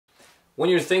When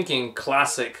you're thinking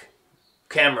classic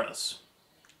cameras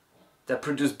that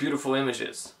produce beautiful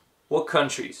images, what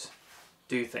countries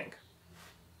do you think?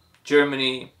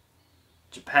 Germany,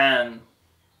 Japan?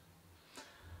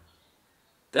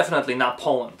 Definitely not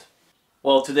Poland.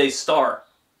 Well, today's star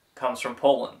comes from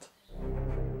Poland.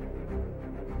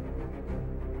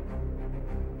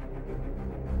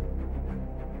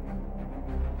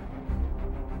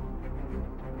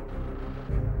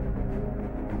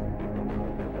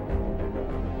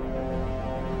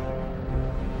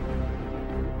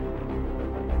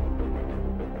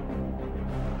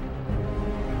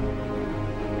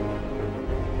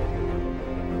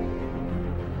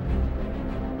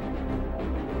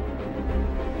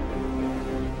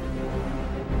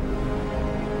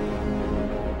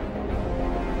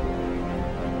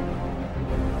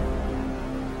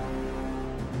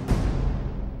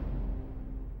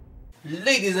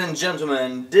 Ladies and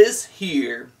gentlemen, this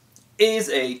here is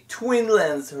a twin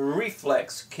lens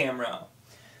reflex camera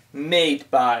made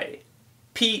by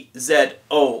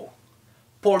PZO,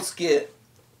 polskie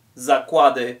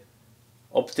zakłady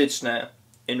optyczne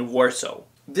in Warsaw.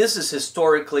 This is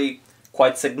historically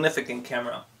quite significant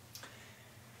camera.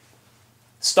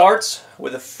 Starts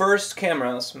with the first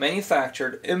cameras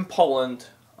manufactured in Poland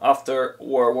after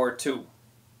World War II.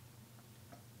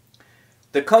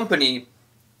 The company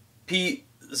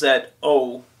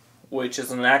PZO, which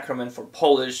is an acronym for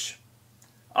Polish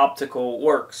Optical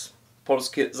Works,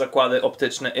 Polskie Zakłady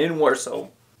Optyczne in Warsaw.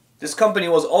 This company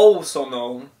was also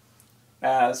known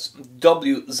as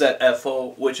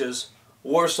WZFO, which is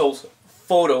Warsaw's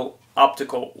Photo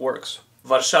Optical Works,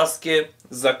 Warszawskie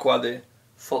Zakłady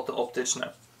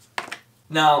Fotooptyczne.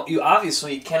 Now, you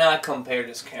obviously cannot compare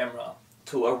this camera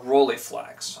to a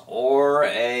Rolleiflex or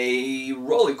a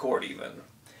Rolleicord even.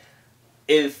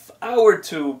 If I were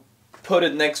to put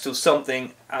it next to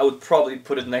something, I would probably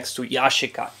put it next to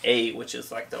Yashica A, which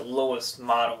is like the lowest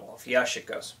model of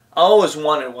Yashicas. I always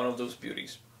wanted one of those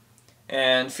beauties.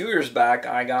 And a few years back,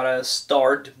 I got a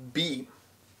Start B,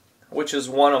 which is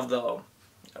one of the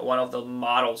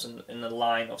models in the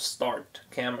line of Start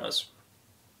cameras.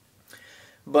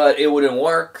 But it wouldn't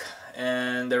work,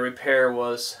 and the repair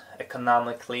was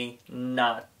economically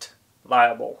not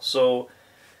viable. So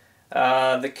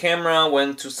the camera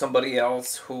went to somebody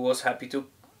else who was happy to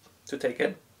take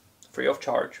it, free of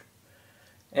charge.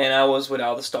 And I was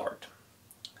without a Start.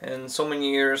 And so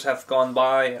many years have gone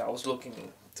by, I was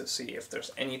looking to see if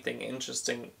there's anything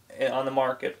interesting on the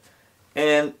market.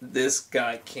 And this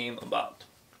guy came about.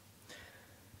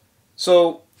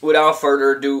 So, without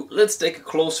further ado, let's take a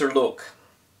closer look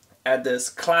at this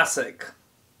classic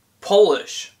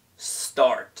Polish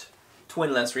Start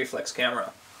twin lens reflex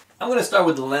camera. I'm going to start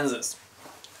with the lenses.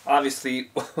 Obviously,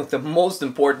 the most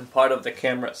important part of the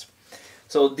cameras.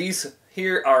 So these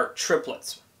here are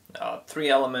triplets, 3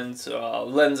 elements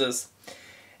lenses,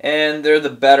 and they're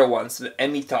the better ones, the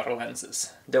emitter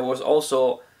lenses. There was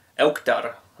also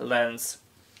Euktar lens,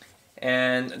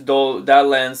 and though that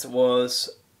lens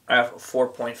was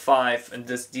f4.5, and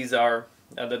these are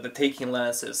the taking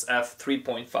lens is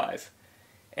f3.5,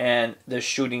 and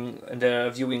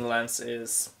the viewing lens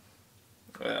is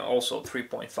also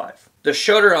 3.5. The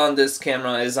shutter on this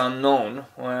camera is unknown.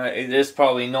 It is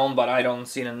probably known, but I don't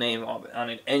see the name on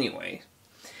it anyway.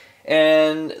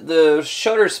 And the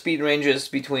shutter speed ranges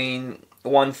between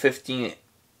 1/15th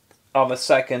of a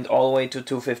second all the way to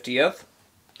 2/50th.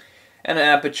 And the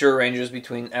aperture ranges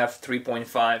between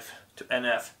f3.5 to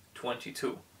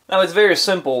NF22. Now it's very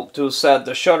simple to set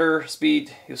the shutter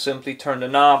speed. You simply turn the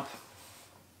knob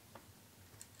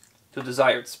to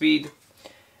desired speed.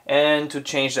 And to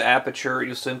change the aperture,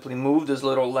 you simply move this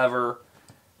little lever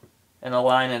and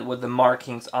align it with the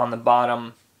markings on the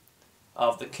bottom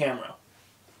of the camera.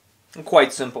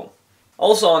 Quite simple.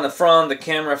 Also on the front, the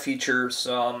camera features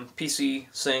PC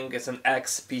sync. It's an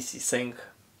X-PC sync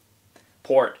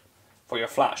port for your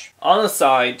flash. On the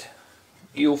side,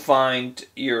 you'll find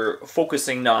your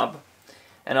focusing knob,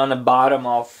 and on the bottom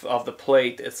of the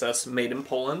plate it says Made in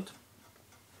Poland.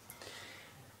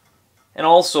 And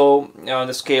also,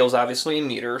 the scale's obviously in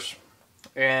meters,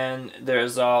 and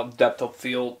there's a depth of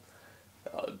field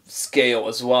scale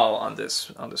as well on this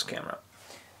camera.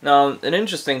 Now, an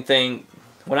interesting thing,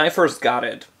 when I first got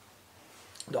it,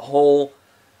 the whole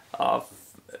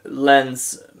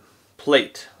lens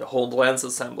plate, the whole lens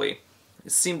assembly,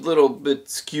 it seemed a little bit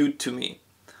skewed to me,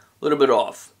 a little bit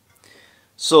off.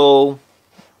 So,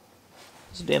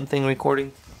 is the damn thing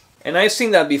recording? And I've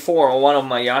seen that before on one of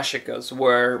my Yashicas,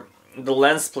 where the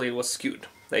lens plate was skewed.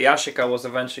 The Yashica was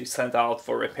eventually sent out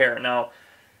for repair. Now,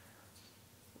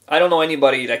 I don't know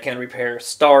anybody that can repair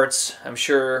Starts. I'm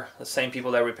sure the same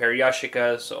people that repair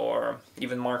Yashicas or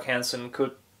even Mark Hansen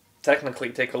could technically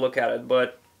take a look at it,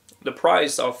 but the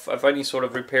price of any sort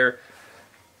of repair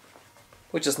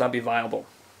would just not be viable.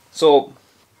 So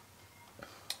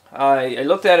I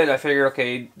looked at it. I figured,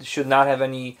 okay, it should not have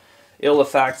any ill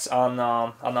effects on the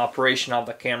operation of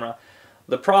the camera.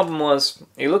 The problem was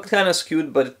it looked kind of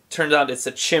skewed, but it turned out it's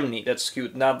a chimney that's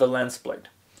skewed, not the lens plate.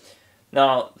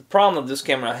 Now the problem this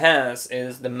camera has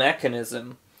is the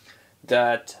mechanism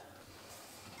that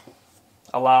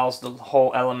allows the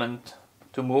whole element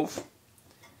to move.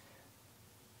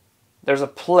 There's a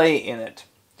play in it,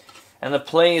 and the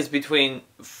play is between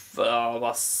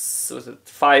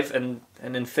 5 and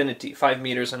infinity, 5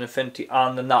 meters and infinity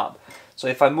on the knob. So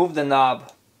if I move the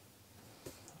knob,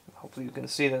 hopefully you can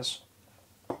see this,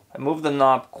 I move the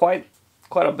knob quite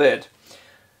a bit,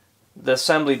 the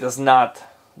assembly does not,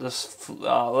 this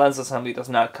lens assembly does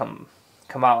not come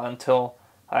out until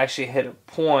I actually hit a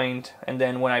point, and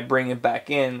then when I bring it back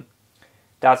in,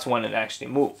 that's when it actually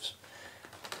moves.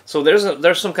 So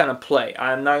there's some kind of play.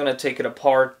 I'm not going to take it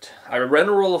apart. I ran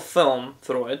a roll of film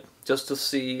through it just to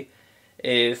see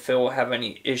if it will have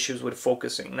any issues with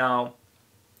focusing. Now,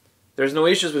 there's no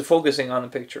issues with focusing on the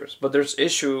pictures, but there's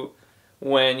issue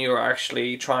when you're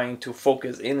actually trying to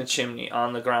focus in the chimney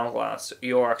on the ground glass.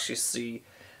 You'll actually see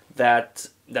that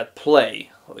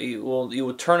play. You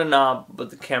will turn a knob, but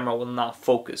the camera will not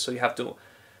focus. So you have to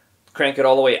crank it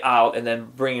all the way out and then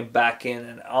bring it back in,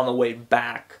 and on the way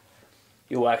back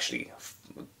you'll actually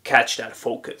catch that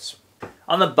focus.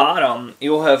 On the bottom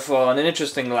you'll have an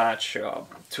interesting latch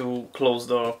to close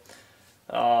the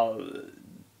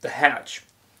hatch.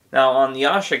 Now on the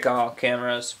Yashica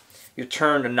cameras, you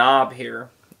turn the knob here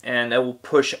and it will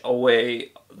push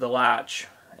away the latch,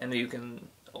 and you can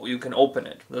open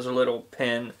it. There's a little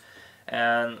pin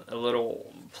and a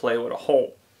little play with a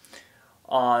hole.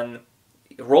 On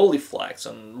Rolleiflex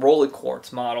and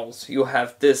Rolleiquartz models, you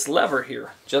have this lever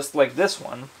here, just like this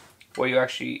one, where you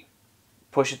actually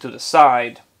push it to the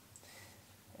side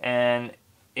and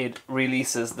it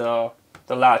releases the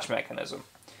latch mechanism.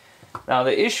 Now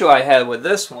the issue I had with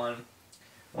this one,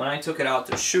 when I took it out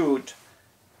to shoot,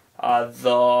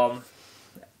 the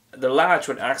latch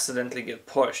would accidentally get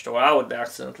pushed, or I would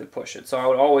accidentally push it. So I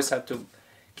would always have to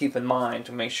keep in mind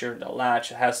to make sure the latch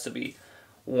has to be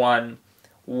one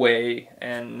way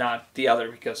and not the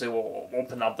other, because it will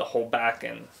open up the whole back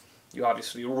and you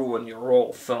obviously ruin your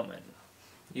roll of film, and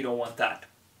you don't want that.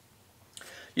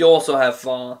 You also have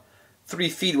 3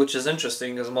 feet, which is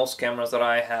interesting because most cameras that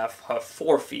I have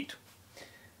 4 feet.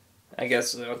 I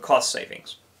guess cost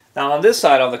savings. Now on this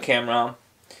side of the camera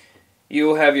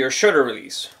you have your shutter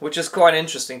release, which is quite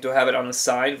interesting to have it on the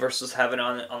side versus have it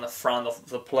on the front of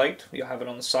the plate. You have it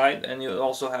on the side, and you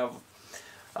also have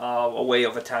a way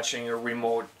of attaching your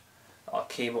remote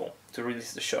cable to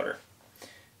release the shutter.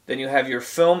 Then you have your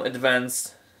film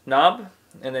advanced knob,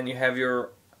 and then you have your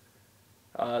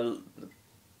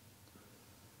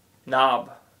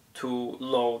knob to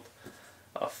load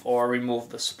or remove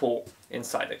the spool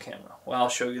inside the camera. Well, I'll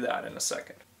show you that in a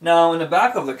second. Now in the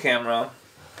back of the camera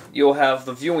you'll have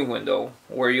the viewing window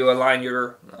where you align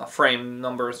your frame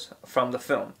numbers from the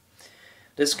film.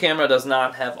 This camera does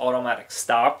not have automatic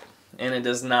stop, and it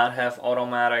does not have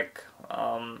automatic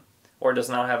or does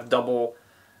not have double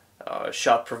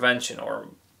shot prevention, or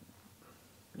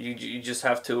you just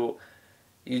have to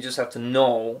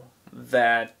know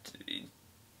that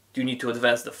you need to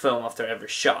advance the film after every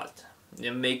shot.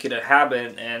 You make it a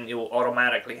habit and it will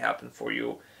automatically happen for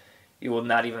you. You will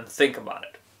not even think about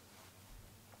it.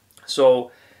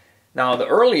 So now the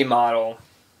early model,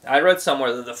 I read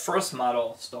somewhere that the first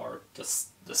model start,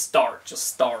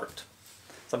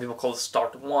 some people call it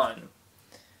Start 1.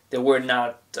 They were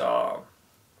not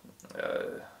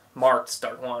marked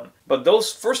Start 1. But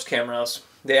those first cameras,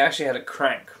 they actually had a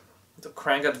crank. The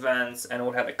crank advanced and it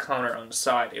would have a counter on the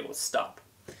side, it would stop.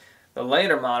 The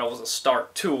later model was a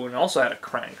Start 2 and also had a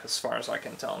crank, as far as I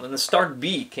can tell. And then the Start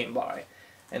B came by,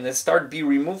 and the Start B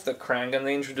removed the crank and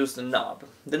they introduced the knob.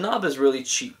 The knob is really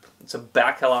cheap. It's a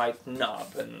bakelite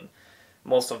knob, and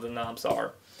most of the knobs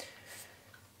are.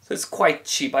 So it's quite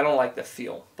cheap. I don't like the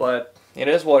feel, but it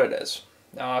is what it is.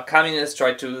 Communists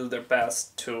tried to do their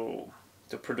best to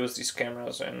produce these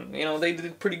cameras, and they did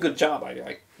a pretty good job.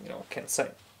 I can't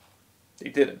say they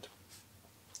didn't.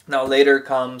 Now later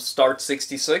comes Start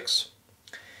 66,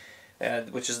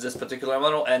 which is this particular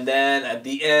model, and then at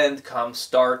the end comes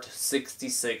Start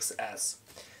 66S.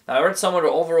 Now I read somewhere the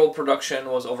overall production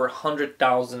was over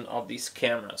 100,000 of these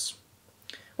cameras,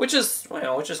 which is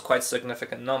quite a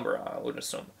significant number, I would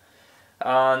assume.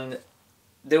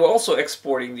 they were also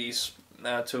exporting these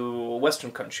to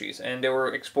Western countries, and they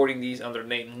were exporting these under the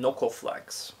name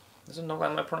Knockelflex. Is it no?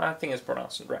 I think it's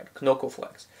pronounced right.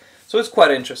 Knockelflex. So it's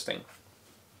quite interesting.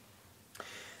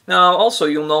 Now, also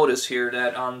you'll notice here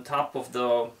that on top of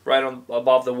the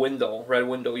above the window, red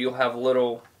window, you'll have a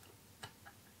little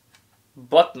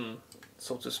button,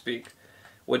 so to speak,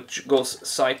 which goes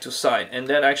side to side, and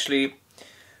that actually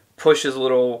pushes a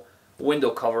little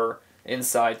window cover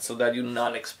inside so that you do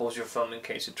not expose your film in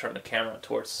case you turn the camera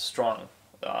towards strong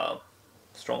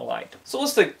light. So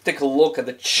let's take a look at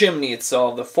the chimney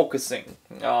itself, the focusing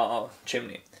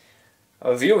chimney,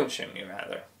 a viewing chimney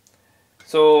rather.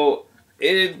 So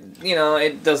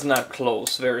it does not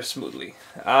close very smoothly.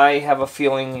 I have a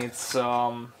feeling it's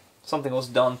something was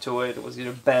done to it. It was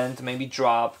either bent, maybe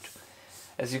dropped.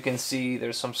 As you can see,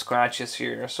 there's some scratches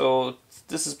here. So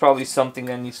this is probably something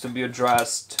that needs to be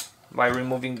addressed by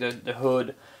removing the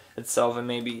hood itself and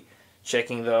maybe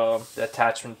checking the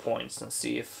attachment points and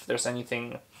see if there's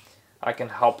anything I can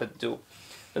help it do.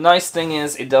 The nice thing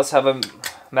is it does have a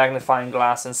magnifying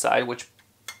glass inside, which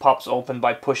pops open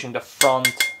by pushing the front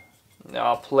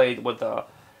plate with the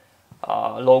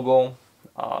logo,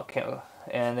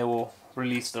 and it will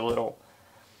release the little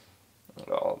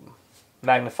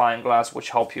magnifying glass, which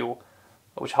helps you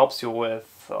with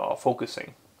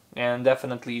focusing. And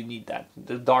definitely you need that.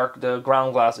 The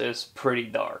ground glass is pretty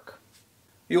dark.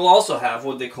 You'll also have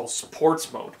what they call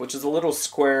sports mode, which is a little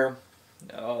square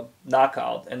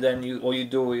knockout, and then what you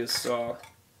do is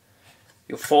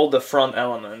you fold the front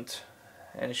element,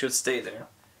 and it should stay there,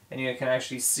 and you can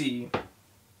actually see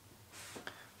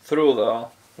through the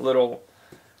little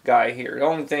guy here. The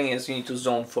only thing is you need to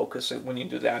zone focus it when you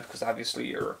do that, because obviously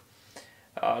your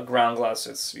ground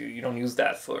glass you don't use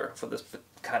that for this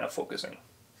kind of focusing.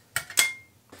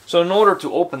 So in order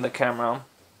to open the camera,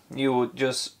 you would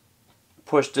just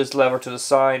push this lever to the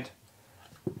side,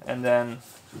 and then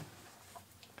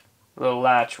the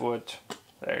latch would,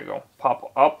 there you go,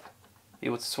 pop up.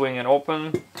 You would swing it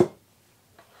open,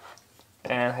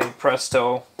 and hey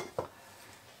presto,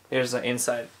 here's the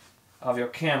inside of your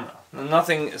camera.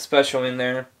 Nothing special in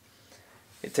there.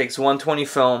 It takes 120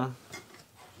 film.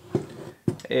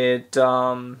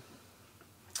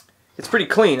 It's pretty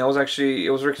clean. I was actually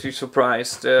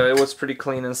surprised. It was pretty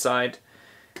clean inside,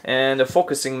 and the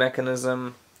focusing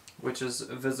mechanism, which is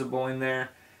visible in there,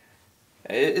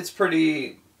 it's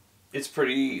pretty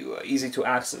easy to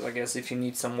access, I guess, if you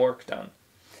need some work done.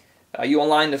 You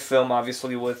align the film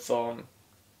obviously with a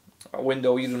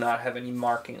window. You do not have any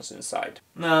markings inside.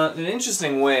 Now, an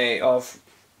interesting way of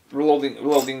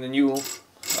reloading the new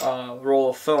roll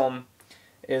of film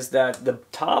is that the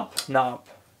top knob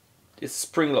is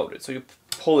spring-loaded, so you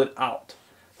pull it out.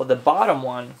 But the bottom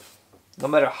one, no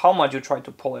matter how much you try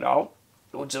to pull it out,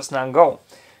 it will just not go,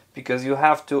 because you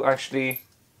have to actually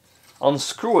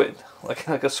unscrew it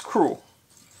like a screw,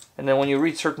 and then when you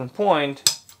reach a certain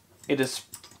point, it is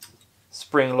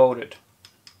spring-loaded.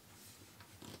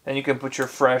 Then you can put your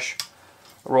fresh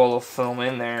roll of film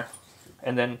in there,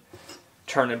 and then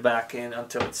turn it back in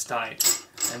until it's tight,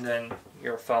 and then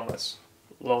your film is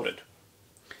loaded.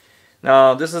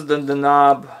 Now this is the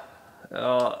knob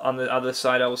on the other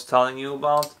side I was telling you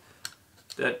about,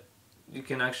 that you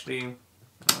can actually,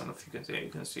 I don't know if you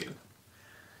can see it,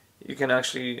 you can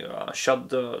actually shut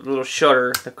the little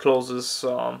shutter that closes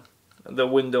the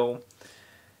window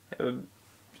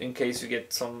in case you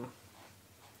get some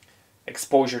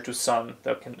exposure to sun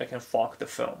that can fog the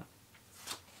film.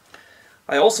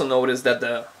 I also noticed that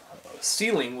the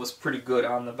sealing was pretty good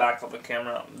on the back of the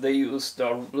camera. They used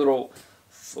a little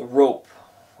rope,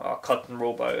 cotton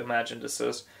rope, I imagine this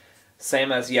is,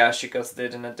 same as Yashika's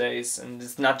did in the days, and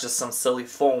it's not just some silly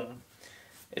foam,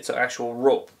 it's an actual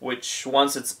rope, which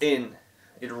once it's in,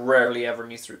 it rarely ever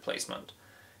needs replacement.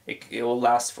 It will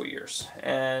last for years,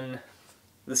 and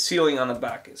the sealing on the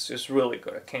back is just really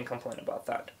good. I can't complain about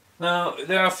that. Now,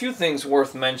 there are a few things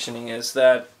worth mentioning. Is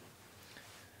that,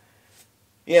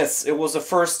 yes, it was the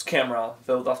first camera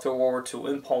built after World War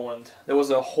II in Poland. There was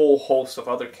a whole host of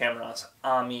other cameras.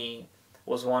 Ami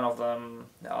was one of them.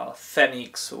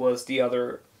 Phoenix was the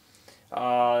other.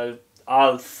 Alpha,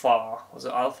 was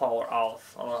it Alpha or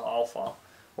Alf? Alpha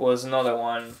was another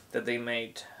one that they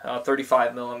made.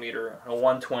 35mm, a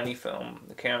 120 film,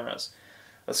 the cameras.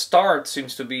 The Start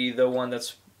seems to be the one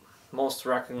that's most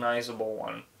recognizable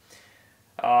one.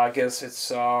 I guess it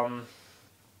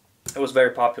was very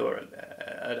popular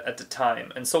at the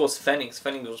time, and so was Phoenix.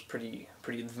 Phoenix was pretty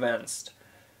advanced.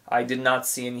 I did not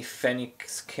see any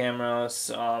Phoenix cameras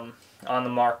on the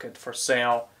market for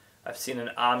sale. I've seen an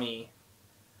Ami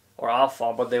or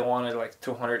Alpha, but they wanted like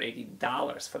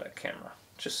 $280 for that camera.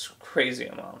 just crazy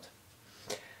amount.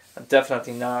 I'm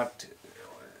definitely not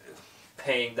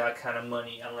paying that kind of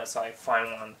money unless I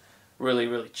find one really,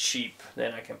 really cheap.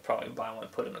 Then I can probably buy one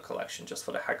and put in a collection just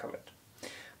for the heck of it.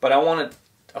 But I wanted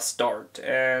a start,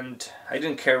 and I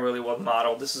didn't care really what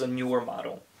model. This is a newer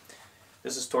model.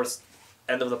 This is towards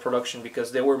end of the production,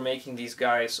 because they were making these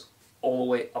guys all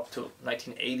the way up to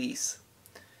 1980s,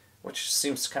 which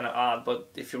seems kind of odd. But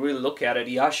if you really look at it,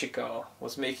 Yashica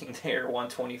was making their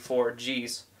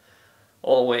 124Gs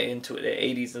all the way into the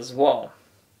 80s as well.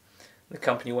 The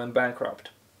company went bankrupt.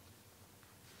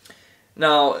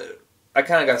 Now, I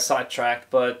kind of got sidetracked,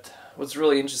 but what's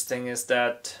really interesting is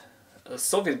that the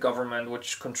Soviet government,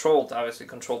 which obviously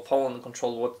controlled Poland and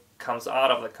controlled what comes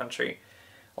out of the country,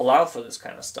 allowed for this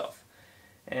kind of stuff.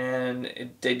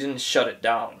 And they didn't shut it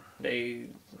down. They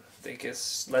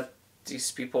just let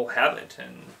these people have it,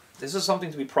 and this is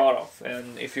something to be proud of.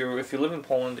 And if you live in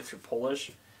Poland, if you're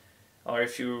Polish, or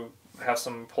if you have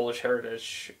some Polish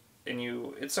heritage in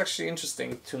you, it's actually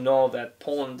interesting to know that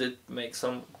Poland did make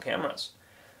some cameras.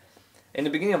 In the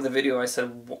beginning of the video, I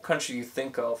said, what country you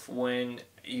think of when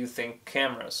you think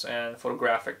cameras and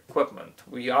photographic equipment?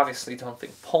 We obviously don't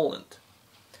think Poland.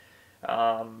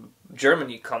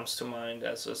 Germany comes to mind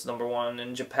as number one,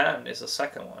 and Japan is the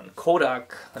second one.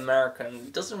 Kodak,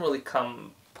 American, doesn't really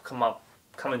come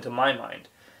into my mind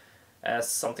as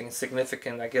something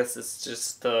significant. I guess it's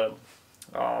just the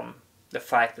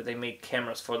fact that they made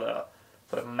cameras for the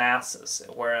masses,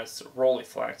 whereas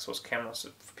Rolleiflex was cameras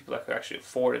for people that could actually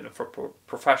afford it and for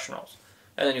professionals.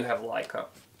 And then you have Leica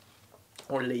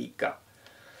or Leica.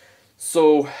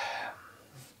 So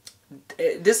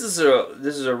this is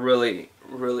a really,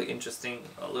 really interesting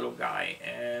little guy,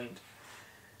 and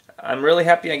I'm really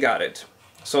happy I got it.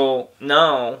 So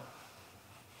now,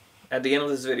 at the end of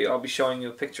this video, I'll be showing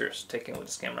you pictures taken with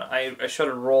this camera. I shot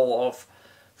a roll of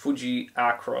Fuji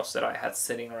Acros that I had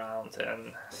sitting around,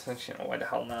 and you know, why the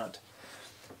hell not?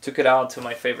 Took it out to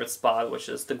my favorite spot, which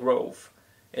is the Grove.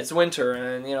 It's winter,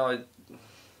 and you know,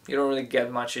 you don't really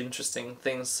get much interesting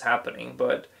things happening,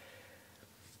 but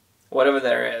whatever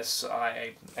there is,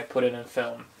 I put it in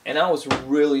film. And I was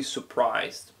really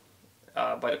surprised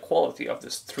by the quality of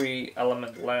this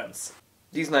 3-element lens.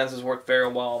 These lenses work very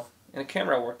well, and the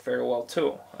camera worked very well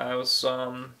too.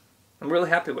 I'm really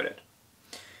happy with it.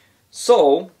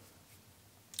 So,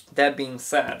 that being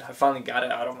said, I finally got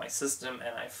it out of my system,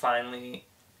 and I finally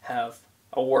have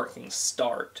a working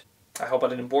start. I hope I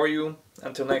didn't bore you.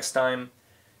 Until next time,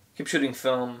 keep shooting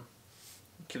film,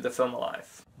 keep the film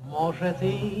alive. Może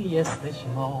ty jesteś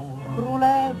mą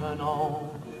królewną,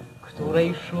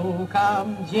 której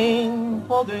szukam dzień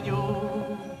po dniu.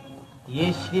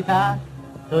 Jeśli tak,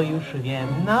 to już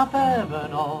wiem na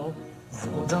pewno,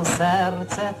 zbudzę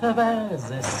serce twe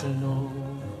ze snu.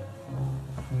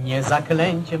 Nie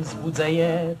zaklęciem zbudzę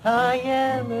je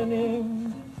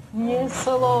tajemnym, nie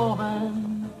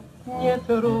słowem, nie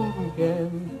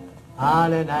trunkiem,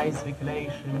 ale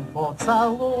najzwyklejszym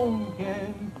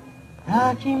pocałunkiem,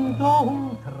 takim do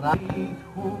utra i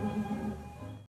tchu.